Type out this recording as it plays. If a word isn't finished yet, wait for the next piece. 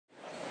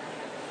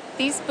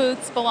These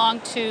boots belong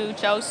to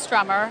Joe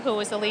Strummer, who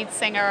was the lead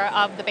singer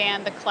of the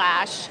band The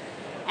Clash.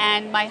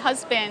 And my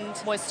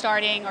husband was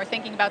starting or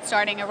thinking about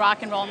starting a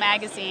rock and roll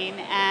magazine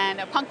and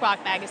a punk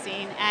rock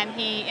magazine. And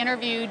he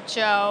interviewed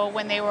Joe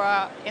when they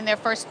were in their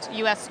first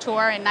U.S.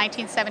 tour in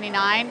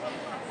 1979.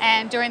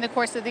 And during the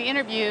course of the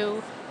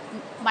interview,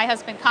 my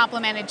husband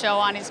complimented Joe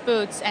on his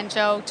boots, and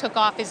Joe took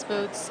off his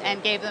boots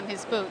and gave them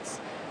his boots.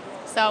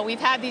 So we've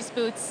had these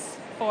boots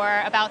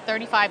for about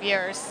 35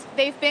 years.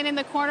 They've been in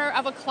the corner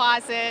of a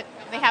closet.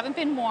 They haven't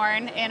been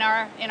worn in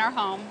our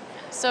home.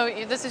 So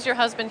this is your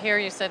husband here,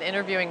 you said,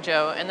 interviewing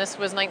Joe, and this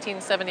was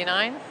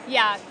 1979?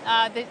 Yeah,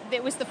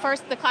 it was the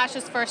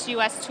Clash's first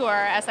U.S. tour,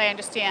 as I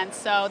understand.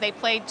 So they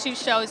played 2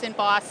 shows in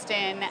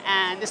Boston,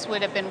 and this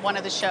would have been one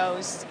of the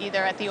shows, either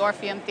at the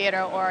Orpheum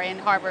Theater or in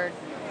Harvard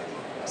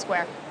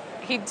Square.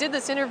 He did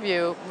this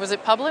interview. Was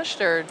it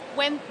published, or?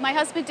 When my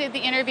husband did the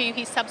interview,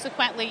 he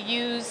subsequently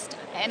used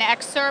an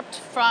excerpt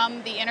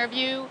from the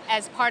interview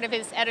as part of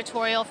his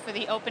editorial for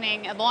the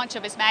opening and launch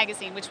of his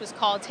magazine, which was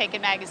called Take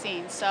It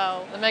Magazine.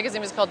 So the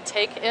magazine was called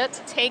Take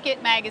It? Take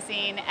It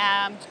Magazine.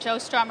 Joe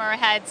Strummer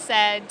had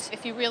said,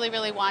 if you really,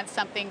 really want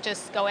something,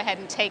 just go ahead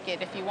and take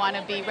it. If you want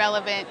to be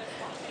relevant,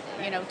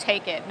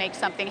 take it, make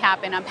something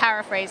happen. I'm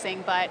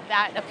paraphrasing, but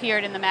that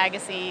appeared in the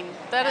magazine.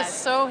 That is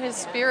so his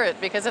spirit,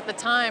 because at the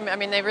time, I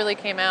mean, they really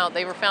came out.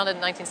 They were founded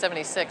in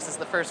 1976 as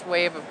the first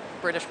wave of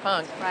British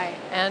punk. Right.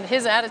 And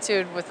his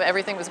attitude with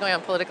everything that was going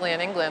on politically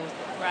in England,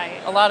 right,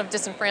 a lot of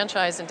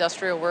disenfranchised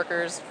industrial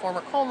workers,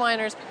 former coal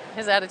miners,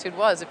 his attitude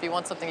was, if you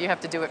want something, you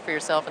have to do it for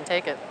yourself and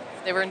take it.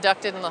 They were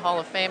inducted in the Hall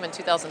of Fame in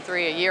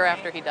 2003, a year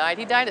after he died.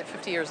 He died at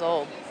 50 years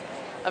old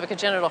of a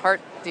congenital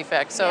heart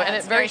defect. So, yeah, and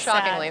it very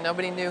shockingly, sad.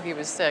 Nobody knew he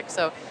was sick.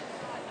 So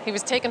he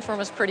was taken from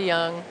us pretty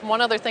young.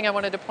 One other thing I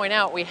wanted to point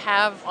out, we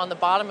have on the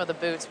bottom of the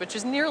boots, which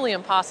is nearly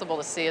impossible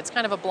to see, it's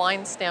kind of a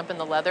blind stamp in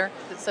the leather.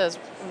 It says,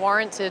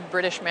 warranted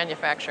British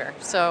manufacturer.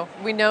 So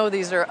we know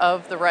these are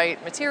of the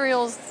right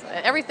materials.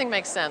 Everything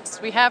makes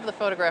sense. We have the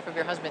photograph of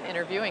your husband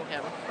interviewing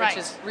him, which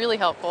is really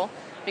helpful,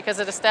 because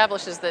it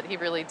establishes that he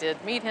really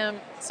did meet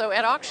him. So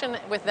at auction,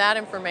 with that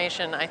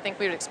information, I think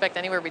we would expect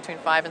anywhere between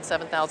 $5,000 and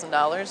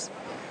 $7,000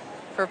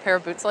 for a pair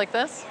of boots like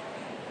this.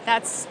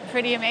 That's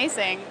pretty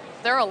amazing.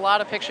 There are a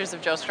lot of pictures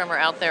of Joe Strummer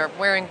out there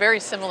wearing very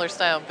similar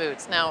style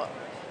boots. Now,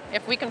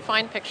 if we can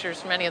find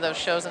pictures from any of those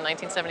shows in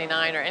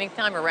 1979 or any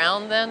time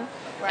around then,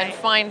 right, and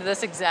find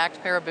this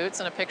exact pair of boots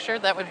in a picture,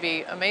 that would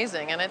be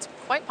amazing. And it's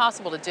quite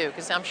possible to do,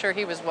 because I'm sure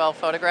he was well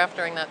photographed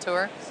during that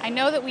tour. I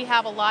know that we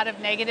have a lot of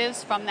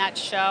negatives from that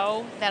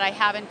show that I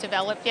haven't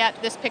developed yet.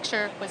 This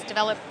picture was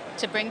developed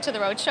to bring to the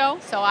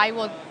Roadshow, so I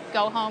will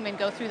go home and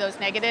go through those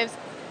negatives.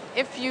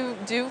 If you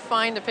do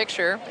find a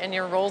picture in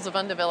your rolls of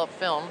undeveloped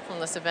film from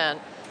this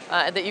event,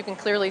 that you can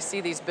clearly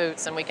see these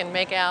boots, and we can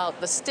make out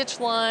the stitch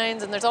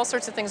lines, and there's all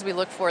sorts of things we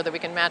look for that we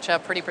can match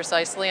up pretty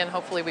precisely, and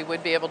hopefully we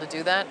would be able to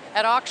do that.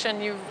 At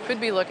auction, you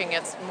could be looking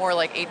at more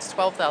like $8,000 to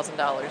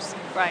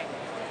 $12,000. Right.